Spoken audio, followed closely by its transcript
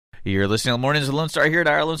You're listening to the Mornings of Lone Star here at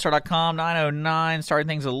irlonestar.com, 9:09. Starting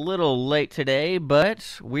things a little late today,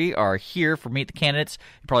 but we are here for Meet the Candidates.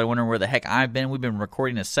 You're probably wondering where the heck I've been. We've been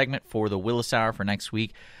recording a segment for the Willis Hour for next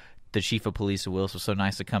week. The Chief of Police of Willis was so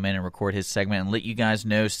nice to come in and record his segment and let you guys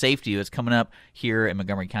know safety is coming up here in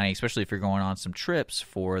Montgomery County, especially if you're going on some trips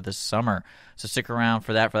for the summer. So stick around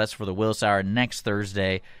for that. That's for the Willis Hour next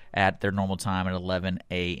Thursday at their normal time at 11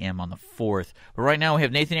 a.m. on the 4th. But right now we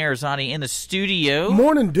have Nathan Arizati in the studio.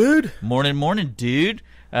 Morning, dude. Morning, dude.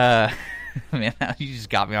 Man, you just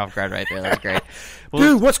got me off guard right there. That's great. Well,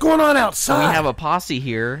 dude, what's going on outside? We have a posse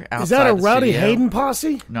here outside. Is that a the Rowdy studio. Hayden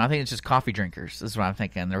posse? No, I think it's just coffee drinkers. This is what I'm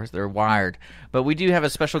thinking. They're wired. But we do have a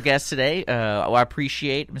special guest today. I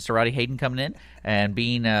appreciate Mr. Rowdy Hayden coming in and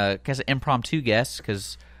being an impromptu guest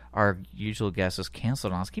because our usual guest is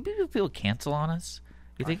canceled on us. Can people cancel on us?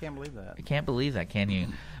 I can't believe that. You can't believe that, can you?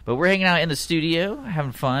 But we're hanging out in the studio,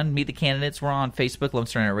 having fun. Meet the Candidates. We're on Facebook, Lone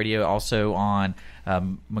Star Internet Radio, also on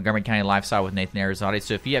Montgomery County Lifestyle with Nathan Arizati.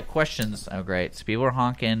 So if you have questions, oh great. So people are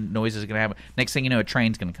honking, noise is going to happen. Next thing you know, a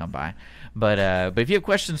train's going to come by. But if you have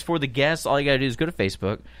questions for the guests, all you got to do is go to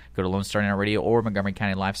Facebook, go to Lone Star Internet Radio or Montgomery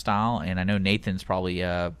County Lifestyle. And I know Nathan's probably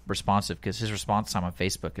responsive because his response time on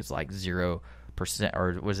Facebook is like 0%,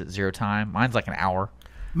 or was it 0 time? Mine's like an hour.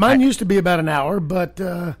 Mine used to be about an hour, but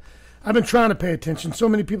I've been trying to pay attention. So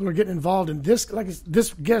many people are getting involved in this. Like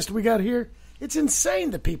this guest we got here, it's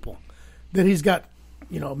insane, the people that he's got,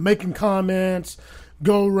 making comments.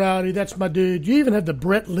 Go, Rowdy, that's my dude. You even have the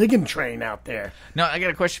Brett Ligon train out there. No, I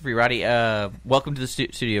got a question for you, Rowdy. Welcome to the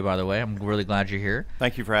studio, by the way. I'm really glad you're here.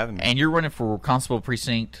 Thank you for having me. And you're running for Constable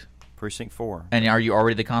Precinct 4. And are you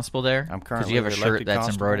already the constable there? I'm Because currently you have a shirt that's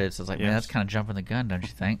constable. embroidered. So it's like, Yes. man, that's kind of jumping the gun, don't you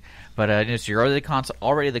think? But so you're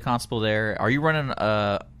already the constable there. Are you running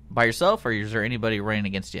by yourself, or is there anybody running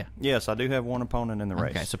against you? Yes, I do have one opponent in the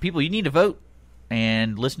race. Okay, so people, you need to vote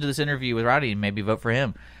and listen to this interview with Rowdy and maybe vote for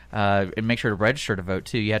him. And make sure to register to vote,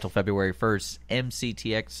 too. You have till February 1st,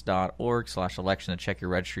 mctx.org/election to check your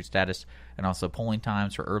registry status, and also polling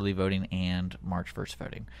times for early voting and March 1st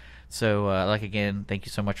voting. So, again, thank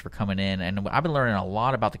you so much for coming in. And I've been learning a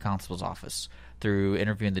lot about the constable's office through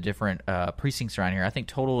interviewing the different precincts around here. I think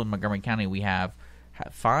total in Montgomery County we have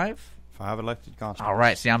 5? 5 elected constables. All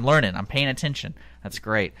right. See, I'm learning. I'm paying attention. That's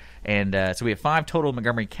great. And so we have 5 total in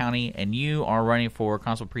Montgomery County, and you are running for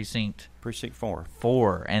Constable Precinct 4.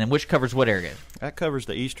 4. And which covers what area? That covers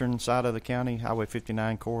the eastern side of the county, Highway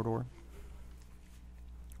 59 corridor.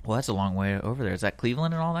 Well, that's a long way over there. Is that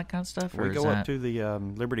Cleveland and all that kind of stuff? We go up to the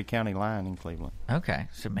Liberty County line in Cleveland. Okay.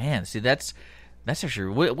 So, man, see, that's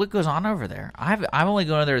actually what goes on over there. I've only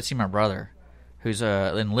gone over there to see my brother, who's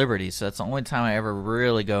in Liberty, so that's the only time I ever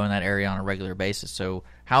really go in that area on a regular basis. So,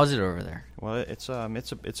 how is it over there? Well, it's a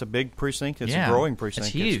big precinct. It's Yeah, a growing precinct.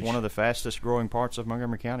 it's huge. It's one of the fastest growing parts of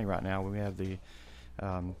Montgomery County right now. We have the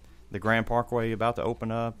Grand Parkway about to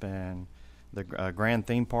open up, and the Grand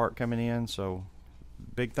Theme Park coming in. So,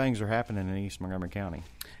 big things are happening in East Montgomery County.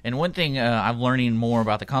 And one thing I'm learning more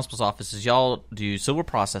about the constable's office is y'all do civil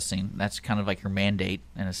processing. That's kind of like your mandate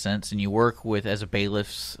in a sense, and you work with as a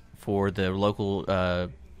bailiffs for the local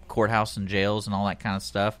courthouse and jails and all that kind of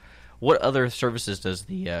stuff. What other services does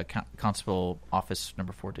the Constable Office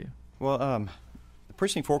number 4 do? Well, the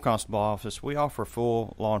Precinct 4 Constable Office, we offer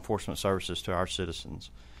full law enforcement services to our citizens.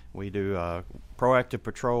 We do proactive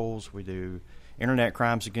patrols. We do internet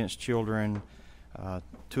crimes against children.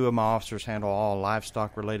 2 of my officers handle all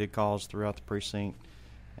livestock-related calls throughout the precinct.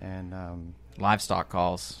 And Livestock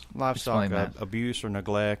calls. livestock Explain that. abuse or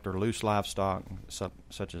neglect or loose livestock,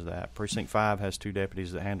 such as that. Precinct 5 has 2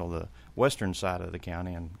 deputies that handle the western side of the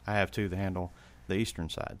county, and I have 2 that handle the eastern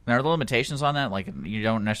side. Now, are there limitations on that? Like, you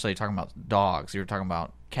don't necessarily talking about dogs. You're talking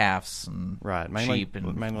about calves and sheep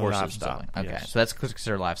and mainly horses livestock, and stuff. Okay, yes. so that's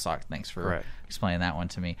considered livestock. Thanks for Correct. explaining that one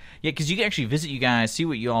to me. Yeah, because you can actually visit you guys, see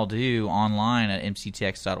what you all do online at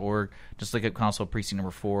mctx.org. Just look up Constable Precinct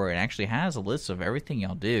number 4. It actually has a list of everything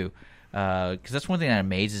y'all do. Because that's one thing that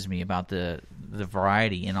amazes me about the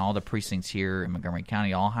variety in all the precincts here in Montgomery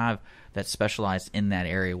County. All have that specialized in that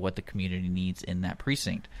area, what the community needs in that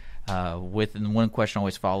precinct. And one question I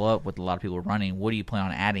always follow up with a lot of people running: what do you plan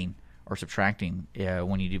on adding or subtracting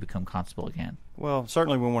when you do become constable again? Well,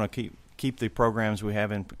 certainly we want to keep the programs we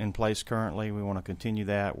have in place currently. We want to continue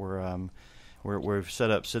that. We've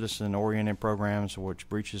set up citizen-oriented programs, which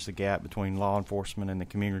breaches the gap between law enforcement and the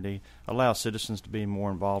community, allows citizens to be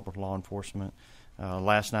more involved with law enforcement.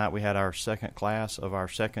 Last night we had our second class of our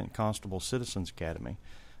second Constable Citizens Academy.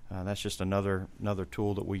 that's just another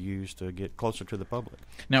tool that we use to get closer to the public.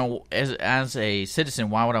 Now, as a citizen,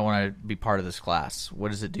 why would I want to be part of this class?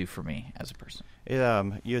 What does it do for me as a person?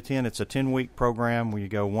 You attend. It's a 10-week program where you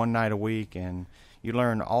go one night a week, and you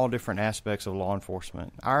learn all different aspects of law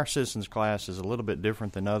enforcement. Our citizens class is a little bit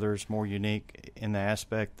different than others, more unique in the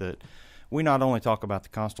aspect that we not only talk about the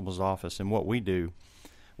constable's office and what we do.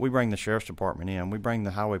 We bring the sheriff's department in. We bring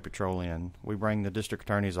the highway patrol in. We bring the district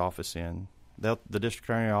attorney's office in. The district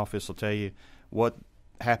attorney's office will tell you what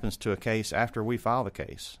happens to a case after we file the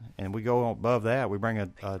case. And we go above that. We bring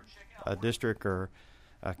a district or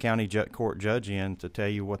a county court judge in to tell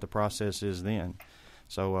you what the process is then.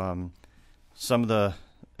 So some of the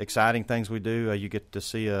exciting things we do, you get to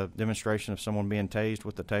see a demonstration of someone being tased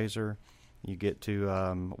with the taser. You get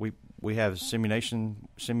to we have simulation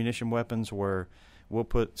weapons where we'll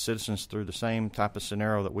put citizens through the same type of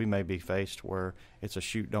scenario that we may be faced, where it's a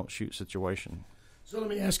shoot, don't shoot situation. So let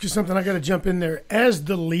me ask you something. I got to jump in there. As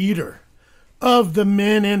the leader of the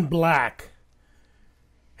Men in Black,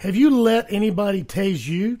 have you let anybody tase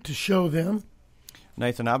you to show them?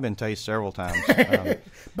 Nathan, I've been tased several times.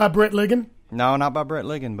 By Brett Ligon? No, not by Brett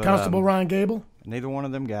Ligon. But, Constable Ryan Gable? Neither one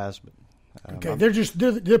of them guys. But, okay,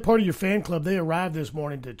 they're part of your fan club. They arrived this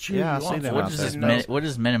morning to cheer you on. I see them. What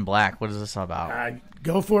is Men in Black? What is this all about?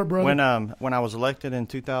 Go for it, brother. When I was elected in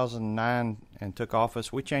 2009 and took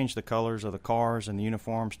office, we changed the colors of the cars and the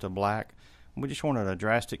uniforms to black. We just wanted a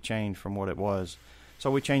drastic change from what it was. So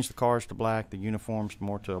we changed the cars to black, the uniforms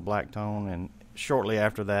more to a black tone, and shortly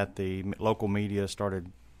after that, the local media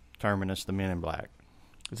started terming us the Men in Black.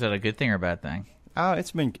 Is that a good thing or a bad thing?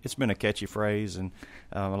 It's been a catchy phrase, and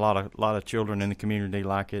a lot of children in the community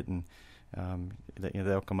like it, and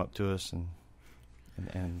they'll come up to us and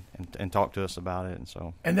talk to us about it,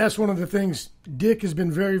 and that's one of the things Dick has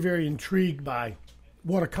been very, very intrigued by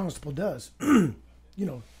what a constable does. Gene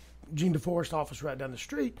DeForest office right down the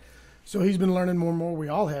street, so he's been learning more and more. We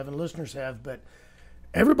all have, and listeners have, but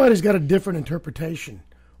everybody's got a different interpretation.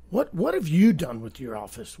 What have you done with your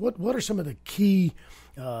office? What are some of the key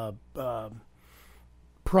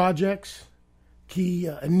projects, key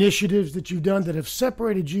initiatives that you've done that have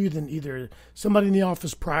separated you than either somebody in the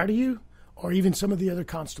office prior to you or even some of the other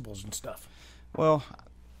constables and stuff? Well,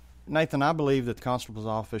 Nathan, I believe that the constable's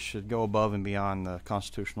office should go above and beyond the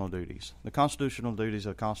constitutional duties. The constitutional duties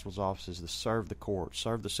of the constable's office is to serve the court,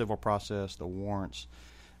 serve the civil process, the warrants.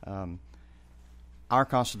 Our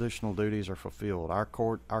constitutional duties are fulfilled. Our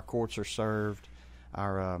courts are served.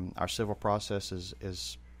 Our civil process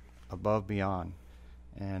is above beyond.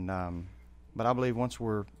 And but I believe once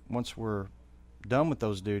we're done with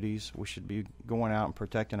those duties, we should be going out and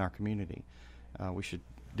protecting our community. We should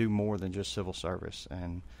do more than just civil service.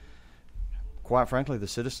 And quite frankly, the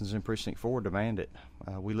citizens in Precinct 4 demand it.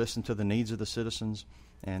 We listen to the needs of the citizens,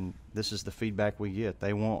 and this is the feedback we get.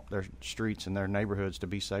 They want their streets and their neighborhoods to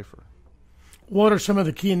be safer. What are some of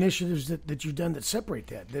the key initiatives that you've done that separate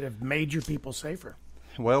that have made your people safer?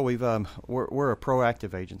 Well, we're a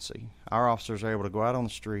proactive agency. Our officers are able to go out on the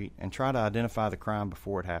street and try to identify the crime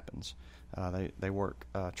before it happens. They work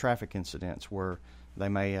traffic incidents where they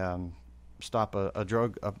may stop a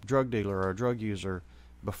drug dealer or a drug user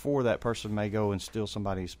before that person may go and steal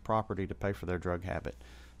somebody's property to pay for their drug habit.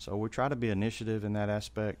 So we try to be initiative in that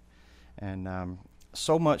aspect, and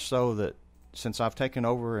so much so that since I've taken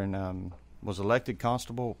over and was elected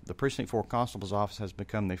constable, the Precinct 4 Constable's Office has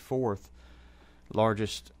become the fourth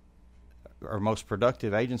largest or most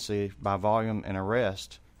productive agency by volume and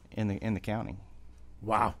arrest in the county.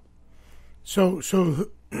 Wow. So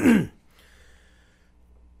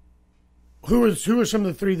who are some of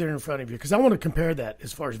the three that are in front of you? Because I want to compare that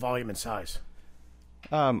as far as volume and size.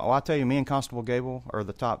 I'll tell you, me and Constable Gable are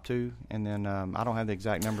the top two, and then I don't have the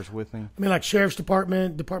exact numbers with me. I mean, like Sheriff's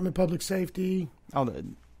Department, Department of Public Safety.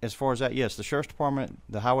 As far as that, yes, the Sheriff's Department,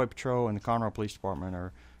 the Highway Patrol, and the Conroe Police Department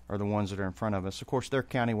are the ones that are in front of us. Of course, they're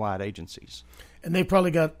countywide agencies. And they probably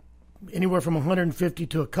got anywhere from 150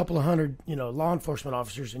 to a couple of hundred, law enforcement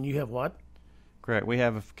officers, and you have what? Correct. We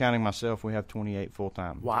have, counting myself, we have 28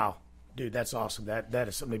 full-time. Wow. Dude, that's awesome. That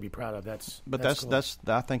is something to be proud of. That's cool.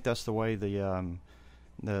 I think that's the way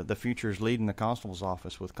the future is leading the constable's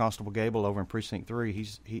office. With Constable Gable over in Precinct 3,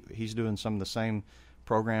 he's doing some of the same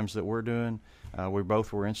programs that we're doing. We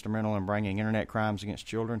both were instrumental in bringing internet crimes against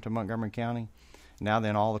children to Montgomery County. Now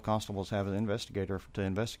then, all the constables have an investigator to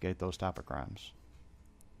investigate those type of crimes.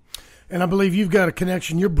 And I believe you've got a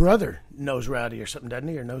connection. Your brother knows Rowdy or something, doesn't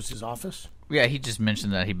he, or knows his office? Yeah, he just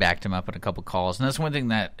mentioned that he backed him up in a couple calls. And that's one thing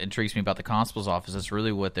that intrigues me about the constable's office. That's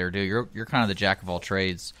really what they're doing. You're kind of the jack of all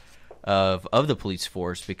trades of the police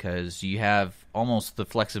force, because you have almost the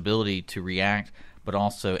flexibility to react, but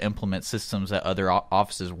also implement systems that other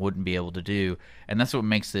offices wouldn't be able to do. And that's what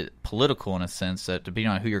makes it political in a sense, that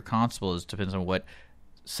depending on who your constable is, depends on what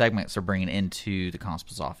segments are bringing into the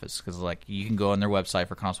constable's office. Because like you can go on their website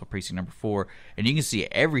for Constable Precinct Number 4, and you can see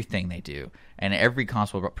everything they do. And every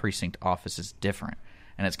constable precinct office is different.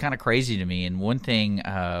 And it's kind of crazy to me. And one thing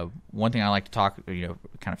I like to talk, kind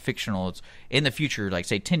of fictional, it's in the future, like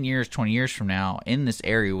say 10 years, 20 years from now, in this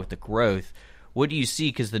area with the growth, what do you see?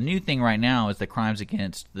 Because the new thing right now is the crimes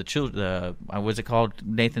against the children. What's it called,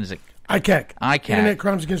 Nathan? Is it ICAC? ICAC. Internet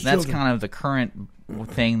crimes against children. That's kind of the current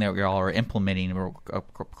thing that we all are implementing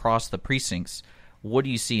across the precincts. What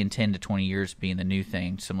do you see in 10 to 20 years being the new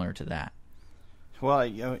thing similar to that?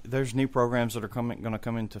 Well, there's new programs that are going to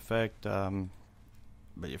come into effect.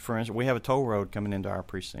 But for instance, we have a toll road coming into our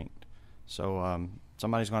precinct, so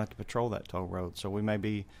somebody's going to have to patrol that toll road. So we may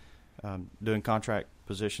be doing contract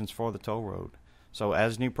positions for the toll road. So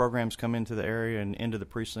as new programs come into the area and into the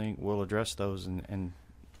precinct, we'll address those and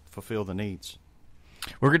fulfill the needs.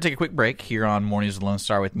 We're going to take a quick break here on Mornings with Lone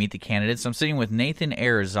Star with Meet the Candidates. I'm sitting with Nathan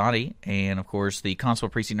Arizotti and, of course, the Constable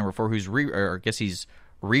Precinct Number 4, who's he's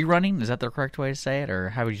rerunning. Is that the correct way to say it, or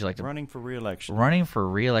how would you like to? Running for re-election. Running for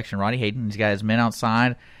re-election. Rowdy Hayden. He's got his men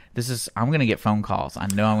outside. I'm going to get phone calls. I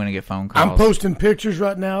know I'm going to get phone calls. I'm posting pictures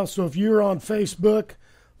right now, so if you're on Facebook,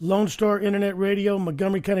 Lone Star Internet Radio,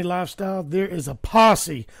 Montgomery County Lifestyle, there is a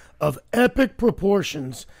posse of epic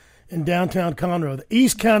proportions in downtown Conroe. The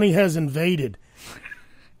East County has invaded.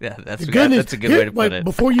 Yeah, that's a good way to put it.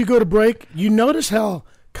 Before you go to break, you notice how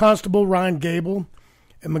Constable Ryan Gable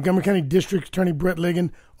and Montgomery County District Attorney Brett Ligon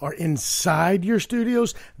are inside your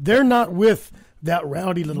studios. They're not with that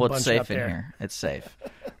rowdy little bunch it's safe out there. In here. It's safe.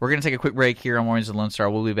 We're going to take a quick break here on Mornings with Lone Star.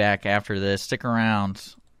 We'll be back after this. Stick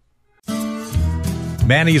around.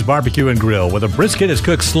 Manny's Barbecue and Grill, where the brisket is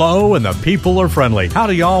cooked slow and the people are friendly.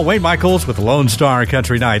 Howdy, y'all. Wayne Michaels with Lone Star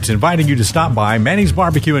Country Nights, inviting you to stop by Manny's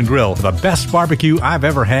Barbecue and Grill for the best barbecue I've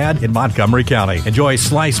ever had in Montgomery County. Enjoy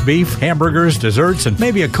sliced beef, hamburgers, desserts, and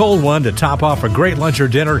maybe a cold one to top off a great lunch or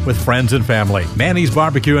dinner with friends and family. Manny's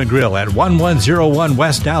Barbecue and Grill at 1101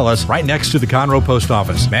 West Dallas, right next to the Conroe Post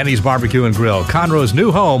Office. Manny's Barbecue and Grill, Conroe's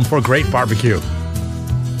new home for great barbecue.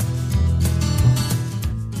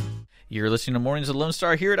 You're listening to Mornings with Lone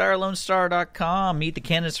Star here at OurLoneStar.com. Meet the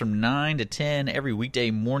candidates from 9 to 10 every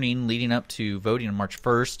weekday morning leading up to voting on March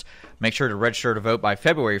 1st. Make sure to register to vote by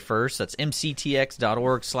February 1st. That's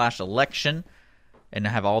mctx.org/election. And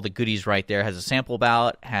have all the goodies right there. It has a sample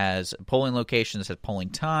ballot, has polling locations, has polling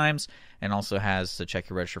times, and also has to check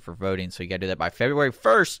your register for voting. So you got to do that by February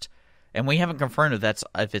 1st. And we haven't confirmed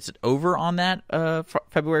if it's over on that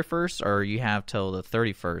February 1st, or you have till the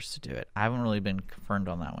 31st to do it. I haven't really been confirmed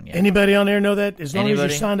on that one yet. Anybody on there know that? As long as you're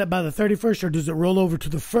signed up by the 31st, or does it roll over to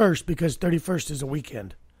the 1st because 31st is a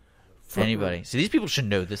weekend? Anybody. See, these people should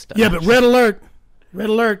know this stuff. Yeah, but red alert.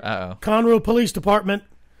 Uh-oh. Conroe Police Department,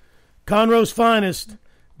 Conroe's finest.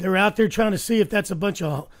 They're out there trying to see if that's a bunch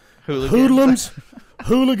of hoodlums,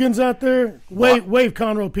 hooligans out there. Wave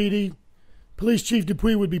Conroe PD. Police Chief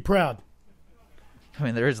Dupuis would be proud. I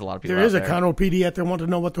mean, there is a lot of people There is out a Conroe PD out there wanting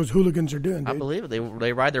to know what those hooligans are doing, dude. I believe it.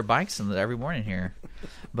 They ride their bikes every morning here.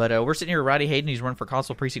 But we're sitting here with Rowdy Hayden. He's running for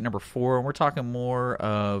Constable Precinct Number 4, and we're talking more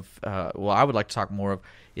of, I would like to talk more of,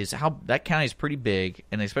 is how that county is pretty big,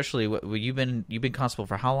 and especially you've been constable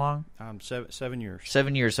for how long? 7 years.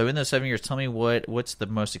 7 years. So in those 7 years, tell me what's the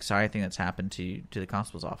most exciting thing that's happened to the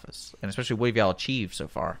constable's office, and especially what have y'all achieved so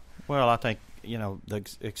far? Well, I think the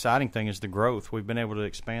exciting thing is the growth. We've been able to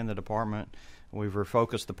expand the department. We've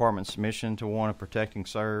refocused the department's mission to one of protect and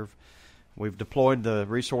serve. We've deployed the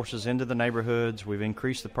resources into the neighborhoods. We've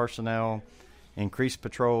increased the personnel, increased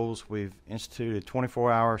patrols. We've instituted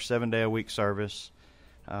 24-hour, 7-day-a-week service.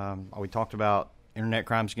 We talked about internet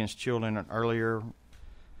crimes against children earlier.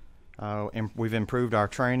 We've improved our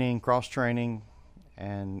training, cross-training,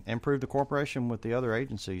 and improved the cooperation with the other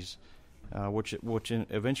agencies, which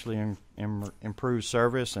eventually improves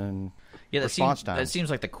service and response time. That seems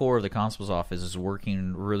like the core of the constable's office is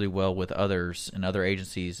working really well with others and other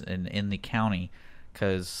agencies in the county. It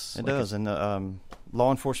does, and the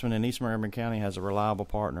law enforcement in East Montgomery County has a reliable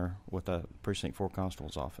partner with the Precinct 4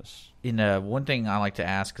 Constable's office. One thing I like to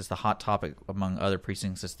ask is the hot topic among other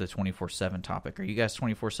precincts is the 24/7 topic. Are you guys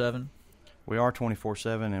 24/7? We are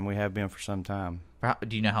 24/7, and we have been for some time.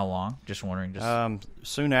 Do you know how long? Just wondering.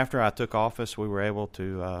 Soon after I took office, we were able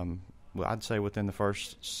to, I'd say within the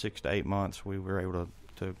first 6 to 8 months, we were able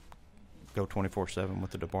to go 24/7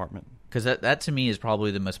 with the department. Because that to me is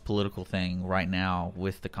probably the most political thing right now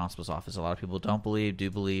with the constable's office. A lot of people don't believe,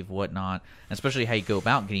 do believe, whatnot, and especially how you go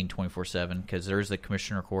about getting 24/7, because there's the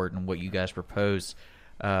commissioner court and what you guys propose.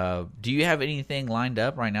 Do you have anything lined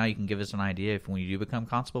up right now? You can give us an idea if when you do become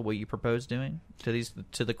constable, what you propose doing to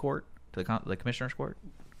the court, to the commissioner's court.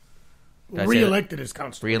 Re-elected as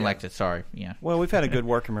constable. Re-elected, sorry. Yeah. Well, we've had a good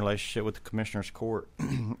working relationship with the commissioner's court.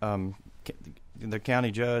 The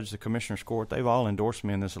county judge, the commissioner's court, they've all endorsed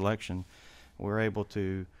me in this election. We're able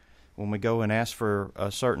to, when we go and ask for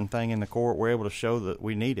a certain thing in the court, we're able to show that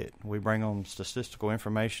we need it. We bring them statistical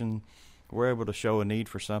information. We're able to show a need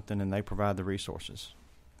for something, and they provide the resources.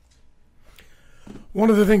 One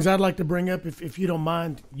of the things I'd like to bring up, if you don't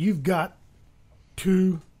mind, you've got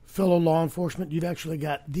 2 fellow law enforcement. You've actually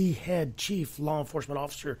got the head chief law enforcement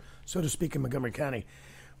officer, so to speak, in Montgomery County.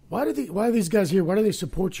 Why are these guys here? Why do they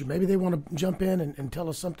support you? Maybe they want to jump in and tell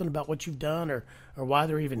us something about what you've done or why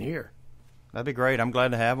they're even here. That'd be great. I'm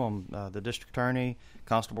glad to have them. The district attorney,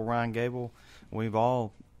 Constable Ryan Gable, we've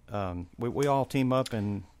all we all team up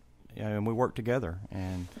and we work together.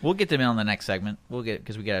 And we'll get them in on the next segment.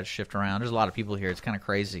 Because we got to shift around. There's a lot of people here. It's kind of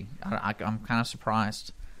crazy. I'm kind of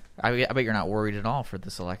surprised. I bet you're not worried at all for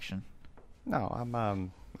this election. No,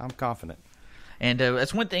 I'm confident. And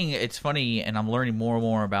that's one thing. It's funny, and I'm learning more and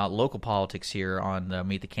more about local politics here on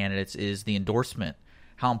Meet the Candidates. Is the endorsement,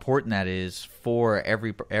 how important that is for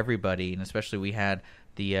everybody, and especially we had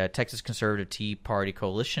the Texas Conservative Tea Party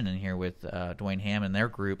Coalition in here with Dwayne Hamm and their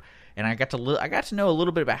group, and I got to know a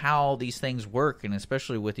little bit about how these things work, and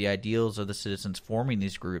especially with the ideals of the citizens forming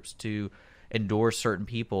these groups to endorse certain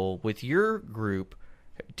people. With your group,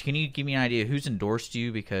 can you give me an idea who's endorsed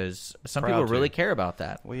you? Because some people really care about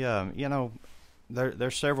that. We,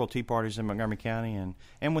 there's several Tea Parties in Montgomery County,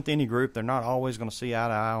 and with any group, they're not always going to see eye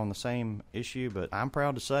to eye on the same issue. But I'm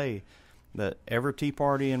proud to say that every Tea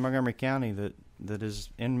Party in Montgomery County that is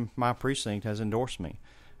in my precinct has endorsed me.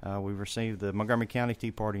 We've received the Montgomery County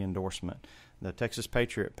Tea Party endorsement, the Texas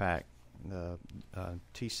Patriot PAC, the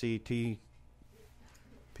TCT.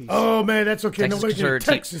 Oh, man, that's okay.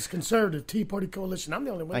 Texas Conservative Tea Party Coalition. I'm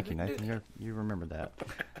the only one. Thank you, Nathan. You remember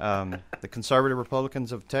that. The Conservative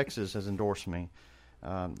Republicans of Texas has endorsed me.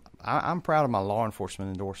 I'm proud of my law enforcement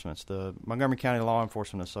endorsements. The Montgomery County Law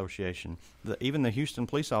Enforcement Association, even the Houston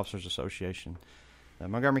Police Officers Association, the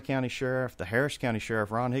Montgomery County Sheriff, the Harris County Sheriff,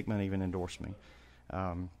 Ron Hickman even endorsed me.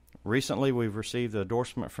 Recently, we've received the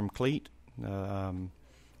endorsement from CLEAT,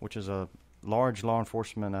 which is a large law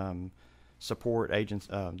enforcement support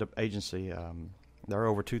agency. They're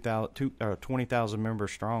over 20,000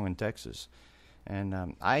 members strong in Texas.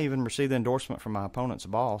 And I even received the endorsement from my opponent's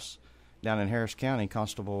boss down in Harris County,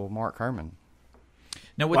 Constable Mark Herman.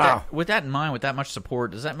 Now, with that in mind, with that much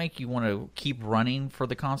support, does that make you want to keep running for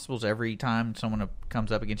the constables every time someone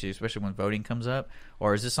comes up against you, especially when voting comes up?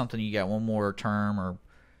 Or is this something you got one more term, or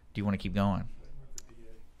do you want to keep going?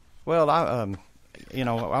 Well,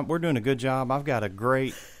 we're doing a good job. I've got a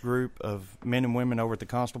great group of men and women over at the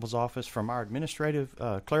constable's office, from our administrative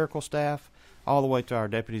clerical staff all the way to our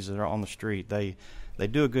deputies that are on the street. They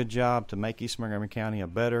do a good job to make East Montgomery County a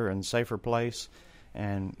better and safer place.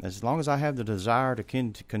 And as long as I have the desire to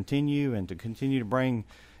continue to bring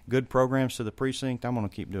good programs to the precinct, I'm going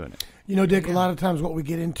to keep doing it. Dick, a lot of times what we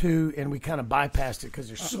get into, and we kind of bypassed it because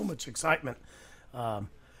there's so much excitement,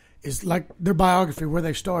 is like their biography, where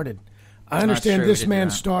they started. I understand this man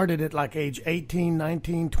started at like age 18,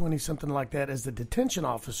 19, 20, something like that, as the detention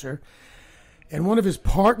officer. And one of his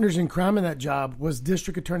partners in crime in that job was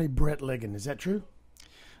District Attorney Brett Ligon. Is that true?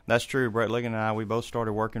 That's true. Brett Ligon and I, we both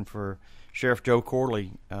started working for Sheriff Joe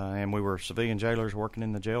Corley, and we were civilian jailers working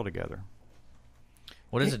in the jail together.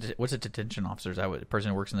 What's a detention officer? Is that a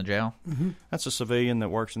person who works in the jail? Mm-hmm. That's a civilian that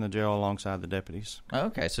works in the jail alongside the deputies. Oh,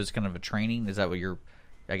 okay, so it's kind of a training. Is that what your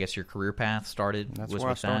career path started? That's where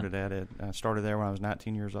I started at it. I started there when I was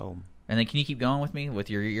 19 years old. And then can you keep going with me with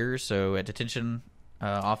your years? So a detention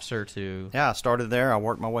officer to... Yeah, I started there. I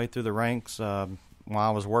worked my way through the ranks. While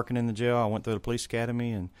I was working in the jail, I went through the police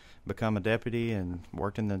academy and become a deputy and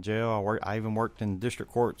worked in the jail. I even worked in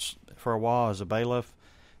district courts for a while as a bailiff.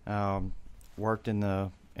 Worked at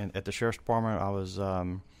the sheriff's department. I was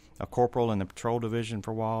a corporal in the patrol division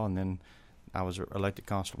for a while, and then I was elected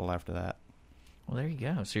constable after that. Well, there you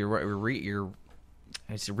go. So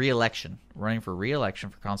it's a re-election, running for re-election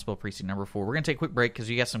for Constable Precinct number 4. We're going to take a quick break because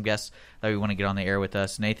we got some guests that we want to get on the air with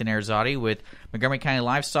us. Nathan Arizzotti with Montgomery County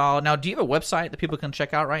Lifestyle. Now, do you have a website that people can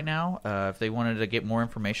check out right now if they wanted to get more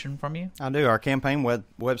information from you? I do. Our campaign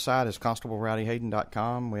website is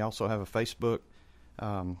constablerowdyhayden.com. We also have a Facebook,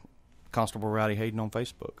 Constable Rowdy Hayden on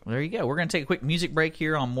Facebook. Well, there you go. We're going to take a quick music break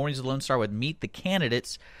here on Mornings of Lone Star with Meet the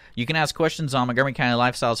Candidates. You can ask questions on Montgomery County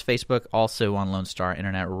Lifestyle's Facebook, also on Lone Star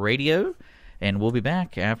Internet Radio. And we'll be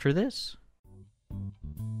back after this.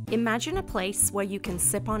 Imagine a place where you can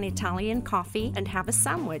sip on Italian coffee and have a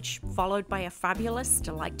sandwich, followed by a fabulous,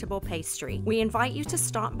 delectable pastry. We invite you to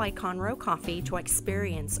stop by Conroe Coffee to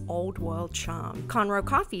experience old world charm. Conroe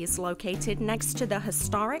Coffee is located next to the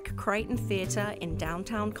historic Creighton Theatre in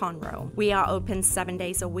downtown Conroe. We are open 7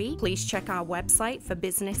 days a week. Please check our website for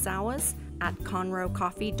business hours at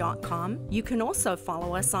conroecoffee.com. You can also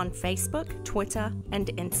follow us on Facebook, Twitter, and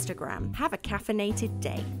Instagram. Have a caffeinated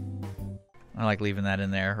day. I like leaving that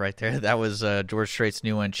in there right there. That was George Strait's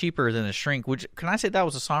new one, Cheaper Than a Shrink. Can I say that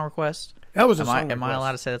was a song request? That was a song request. Am I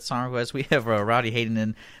allowed to say that song request? We have Rowdy Hayden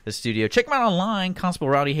in the studio. Check him out online,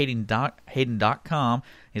 ConstableRowdyHayden.com.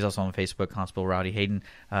 He's also on Facebook, Constable Rowdy Hayden.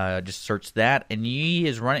 Just search that. And he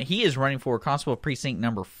is running for Constable Precinct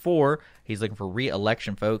number 4. He's looking for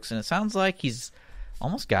re-election, folks. And it sounds like he's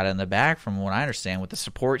almost got it in the bag from what I understand. With the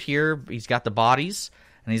support here, he's got the bodies,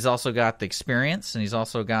 and he's also got the experience, and he's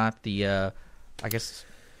also got the,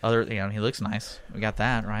 he looks nice. We got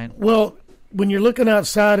that, right? Well, when you're looking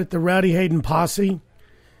outside at the Rowdy Hayden posse,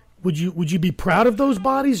 would you be proud of those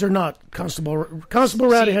bodies or not, Constable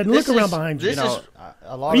Rowdy Hayden? Look around behind you.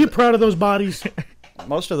 Are you proud of those bodies?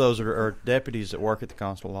 Most of those are deputies that work at the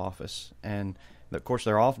constable office, and of course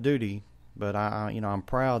they're off duty. But I'm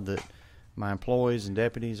proud that my employees and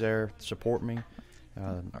deputies there support me.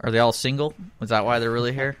 Are they all single? Is that why they're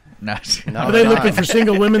really here? No. Are they looking for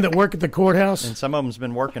single women that work at the courthouse? And some of them's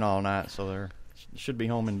been working all night, so they should be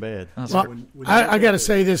home in bed. Well, I got to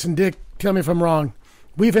say this, and Dick, tell me if I'm wrong.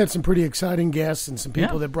 We've had some pretty exciting guests and some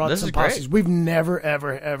people that brought some posses. We've never,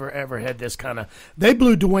 ever, ever, ever had this kind of. They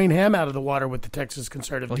blew Dwayne Ham out of the water with the Texas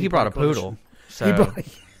Conservative. Well, he brought a poodle. So.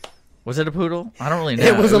 Was it a poodle? I don't really know.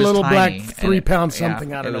 It was a little tiny, black 3-pound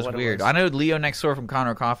something. I don't know what weird. It was. I know Leo next door from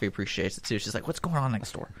Conroe Coffee appreciates it too. She's like, "What's going on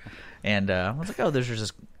next door?" And I was like, "Oh, those are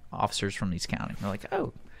just officers from East County." And they're like,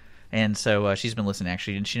 "Oh," and so she's been listening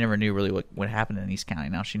actually, and she never knew really what happened in East County.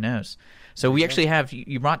 Now she knows. So we actually have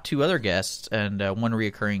you brought 2 other guests and one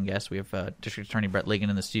reoccurring guest. We have District Attorney Brett Ligon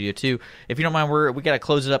in the studio too. If you don't mind, we got to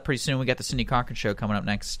close it up pretty soon. We got the Cindy Cochran show coming up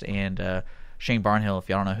next, and Shane Barnhill, if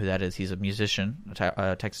y'all don't know who that is, he's a musician,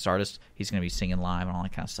 a Texas artist. He's going to be singing live and all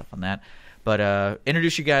that kind of stuff on that. But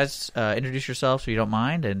introduce yourself so you don't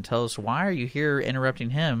mind, and tell us why are you here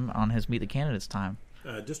interrupting him on his Meet the Candidates time.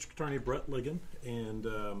 District Attorney Brett Ligon, and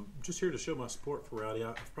just here to show my support for Rowdy.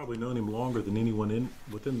 I've probably known him longer than anyone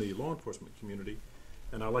within the law enforcement community,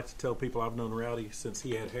 and I like to tell people I've known Rowdy since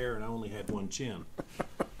he had hair and I only had one chin.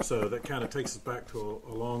 So that kind of takes us back to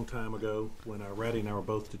a long time ago when Rowdy and I were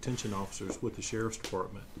both detention officers with the Sheriff's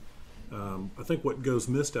Department. I think what goes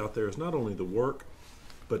missed out there is not only the work,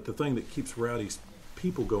 but the thing that keeps Rowdy's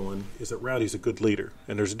people going is that Rowdy's a good leader.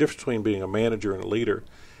 And there's a difference between being a manager and a leader.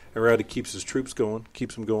 And Rowdy keeps his troops going,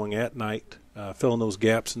 keeps them going at night, filling those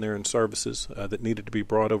gaps in there in services that needed to be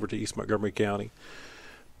brought over to East Montgomery County.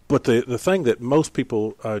 But the thing that most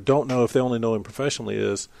people don't know if they only know him professionally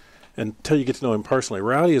is, until you get to know him personally,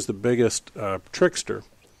 Rowdy is the biggest trickster,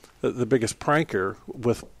 the biggest pranker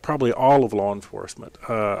with probably all of law enforcement.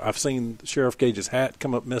 I've seen Sheriff Gage's hat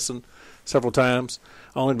come up missing several times,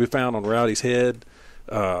 only to be found on Rowdy's head.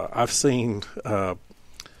 I've seen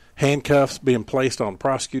handcuffs being placed on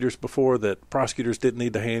prosecutors before that prosecutors didn't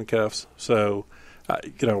need the handcuffs. So,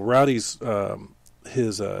 Rowdy's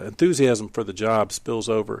his enthusiasm for the job spills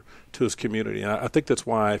over to his community. And I think that's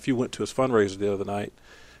why if you went to his fundraiser the other night,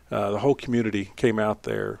 the whole community came out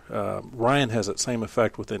there. Ryan has that same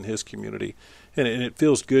effect within his community, and it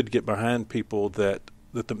feels good to get behind people that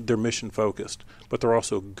they're mission focused, but they're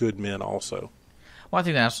also good men also. Well, I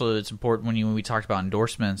think that's also it's important when we talked about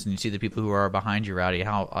endorsements and you see the people who are behind you, Rowdy.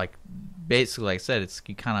 How basically, like I said,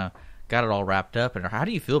 you kind of got it all wrapped up. And how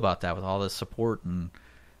do you feel about that with all this support and?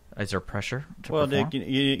 Is there pressure to perform? Dick,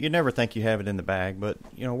 you never think you have it in the bag, but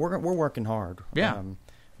we're working hard. Yeah.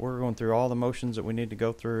 We're going through all the motions that we need to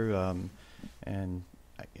go through, and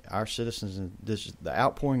our citizens, the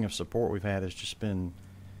outpouring of support we've had has just been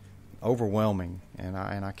overwhelming, and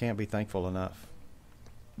I can't be thankful enough.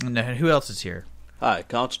 And who else is here? Hi,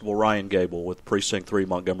 Constable Ryan Gable with Precinct 3,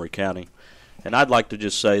 Montgomery County. And I'd like to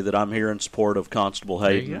just say that I'm here in support of Constable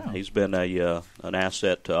Hayden. He's been an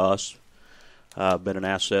asset to us. Been an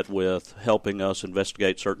asset with helping us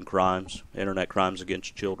investigate certain crimes, internet crimes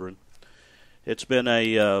against children. It's been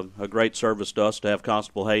a great service to us to have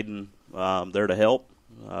Constable Hayden there to help.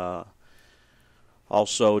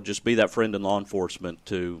 Also, just be that friend in law enforcement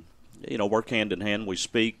to, work hand in hand. We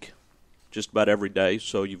speak just about every day,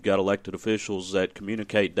 so you've got elected officials that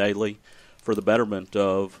communicate daily for the betterment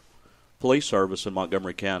of police service in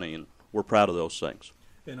Montgomery County, and we're proud of those things.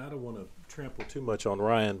 And I don't want to trample too much on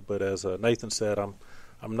Ryan, but as Nathan said, I'm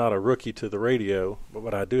I'm not a rookie to the radio,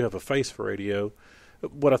 but I do have a face for radio.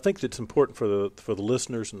 What I think that's important for the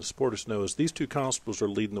listeners and the supporters to know is these two constables are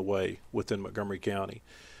leading the way within Montgomery County.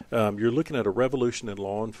 You're looking at a revolution in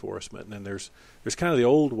law enforcement, and there's kind of the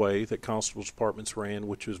old way that constables departments ran,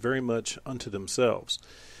 which was very much unto themselves.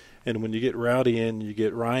 And when you get Rowdy in, you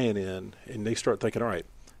get Ryan in, and they start thinking, all right,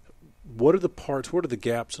 what are the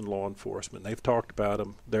gaps in law enforcement? They've talked about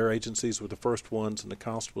them. Their agencies were the first ones in the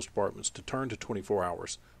constables departments to turn to 24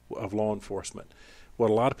 hours of law enforcement. What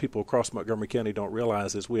a lot of people across Montgomery County don't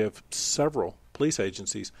realize is we have several police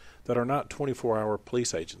agencies that are not 24-hour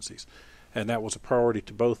police agencies. And that was a priority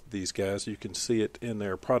to both of these guys. You can see it in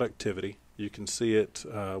their productivity. You can see it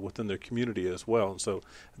within their community as well. And so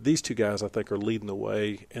these two guys, I think, are leading the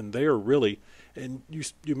way. And they are really, and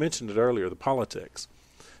you mentioned it earlier, the politics.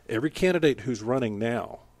 Every candidate who's running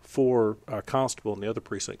now for Constable and the other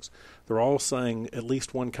precincts, they're all saying at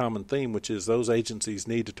least one common theme, which is those agencies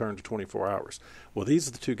need to turn to 24 hours. Well, these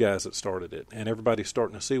are the two guys that started it, and everybody's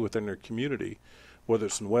starting to see within their community, whether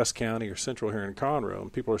it's in West County or Central here in Conroe,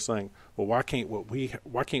 and people are saying, well, why can't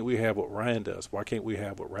we have what Ryan does? Why can't we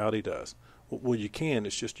have what Rowdy does? Well, you can.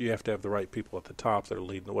 It's just you have to have the right people at the top that are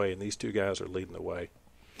leading the way, and these two guys are leading the way.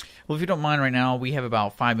 Well, if you don't mind right now, we have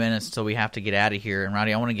about 5 minutes until we have to get out of here. And,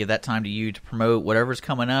 Rowdy, I want to give that time to you to promote whatever's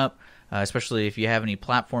coming up, especially if you have any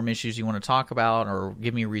platform issues you want to talk about or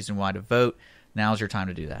give me a reason why to vote. Now's your time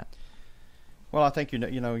to do that. Well, I think your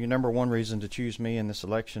number one reason to choose me in this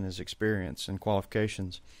election is experience and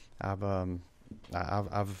qualifications. I've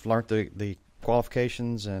learned the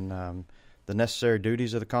qualifications and the necessary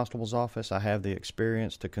duties of the constable's office. I have the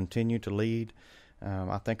experience to continue to lead.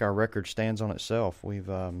 I think our record stands on itself. We've,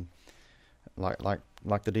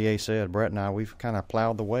 like the DA said, Brett and I, we've kind of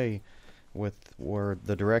plowed the way with where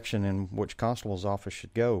the direction in which constable's office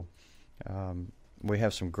should go. We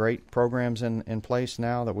have some great programs in place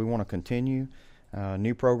now that we want to continue.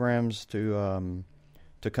 New programs to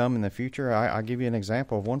come in the future. I'll give you an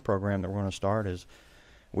example of one program that we're going to start is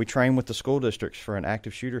we train with the school districts for an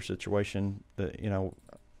active shooter situation that,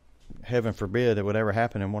 heaven forbid it would ever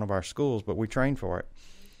happen in one of our schools, but we train for it.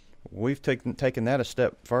 We've taken that a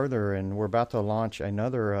step further, and we're about to launch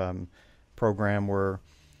another program where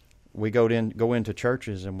we go into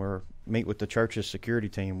churches and meet with the church's security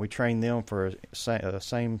team. We train them for the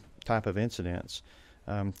same type of incidents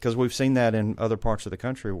because we've seen that in other parts of the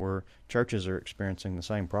country where churches are experiencing the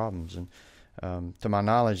same problems. And to my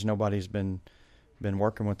knowledge, nobody's been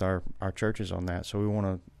working with our churches on that. So we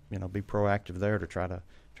want to be proactive there to try to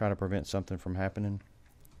prevent something from happening.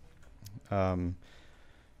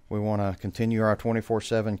 We want to continue our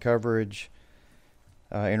 24/7 coverage.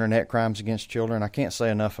 Internet crimes against children. I can't say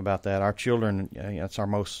enough about that. Our children, that's our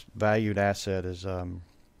most valued asset is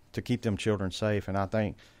to keep them children safe. And I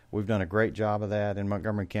think we've done a great job of that in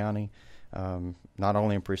Montgomery County, not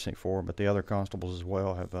only in Precinct 4, but the other constables as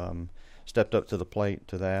well have stepped up to the plate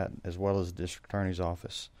to that, as well as the district attorney's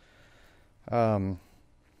office.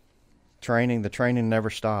 The training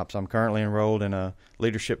never stops. I'm currently enrolled in a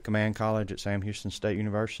leadership command college at Sam Houston State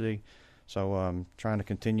University. So I'm trying to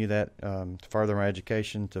continue that to further my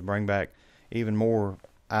education, to bring back even more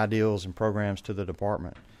ideals and programs to the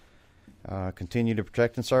department. Continue to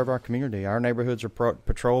protect and serve our community. Our neighborhoods are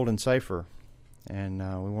patrolled and safer, and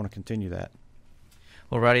we want to continue that.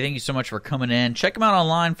 Well, Rowdy, thank you so much for coming in. Check him out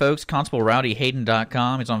online, folks.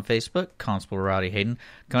 ConstableRowdyHayden.com. He's on Facebook, Constable Rowdy Hayden.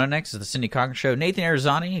 Coming up next is the Cindy Cochran Show. Nathan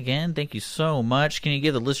Arizani, again, thank you so much. Can you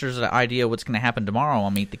give the listeners an idea of what's going to happen tomorrow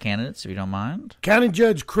on Meet the Candidates, if you don't mind? County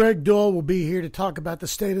Judge Craig Dole will be here to talk about the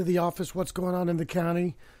state of the office, what's going on in the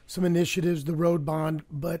county, some initiatives, the road bond.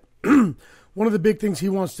 But one of the big things he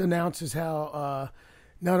wants to announce is how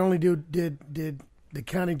not only did the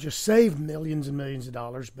county just saved millions and millions of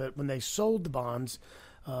dollars, but when they sold the bonds,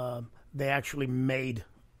 they actually made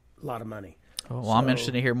a lot of money. Oh, well, I'm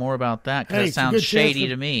interested to hear more about that because it sounds shady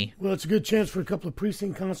to me. Well, it's a good chance for a couple of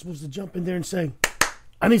precinct constables to jump in there and say,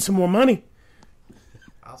 I need some more money.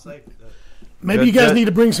 I'll say that. Maybe you guys need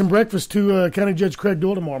to bring some breakfast to County Judge Craig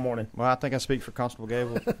Dole tomorrow morning. Well, I think I speak for Constable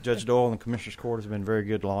Gable. Judge Dole and the Commissioner's Court has been very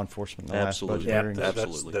good law enforcement in the last budget hearings.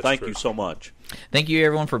 Absolutely. That's Thank true. you so much. Thank you,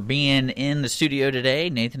 everyone, for being in the studio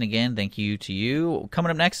today. Nathan, again, thank you to you.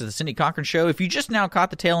 Coming up next is the Cindy Cochran Show. If you just now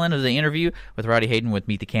caught the tail end of the interview with Rowdy Hayden with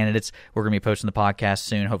Meet the Candidates, we're going to be posting the podcast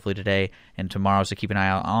soon, hopefully today and tomorrow, so keep an eye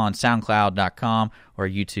out on SoundCloud.com or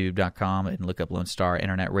YouTube.com and look up Lone Star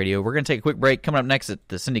Internet Radio. We're going to take a quick break. Coming up next at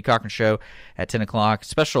the Cindy Cochran Show at 10 o'clock,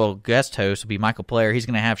 special guest host will be Michael Player. He's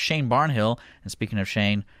going to have Shane Barnhill. And speaking of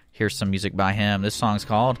Shane, here's some music by him. This song's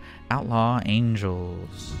called Outlaw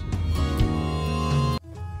Angels.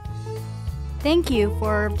 Thank you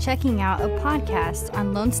for checking out a podcast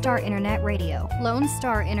on Lone Star Internet Radio. Lone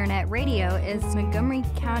Star Internet Radio is Montgomery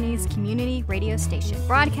County's community radio station,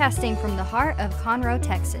 broadcasting from the heart of Conroe,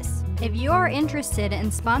 Texas. If you are interested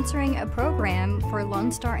in sponsoring a program for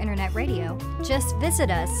Lone Star Internet Radio, just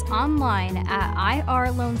visit us online at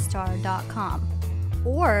irlonestar.com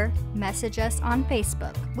or message us on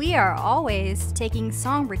Facebook. We are always taking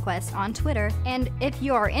song requests on Twitter, and if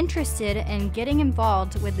you are interested in getting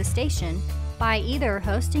involved with the station by either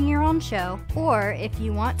hosting your own show or if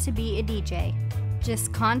you want to be a DJ,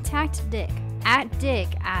 just contact Dick at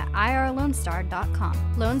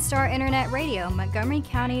irlonestar.com. Lone Star Internet Radio, Montgomery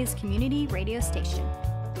County's community radio station.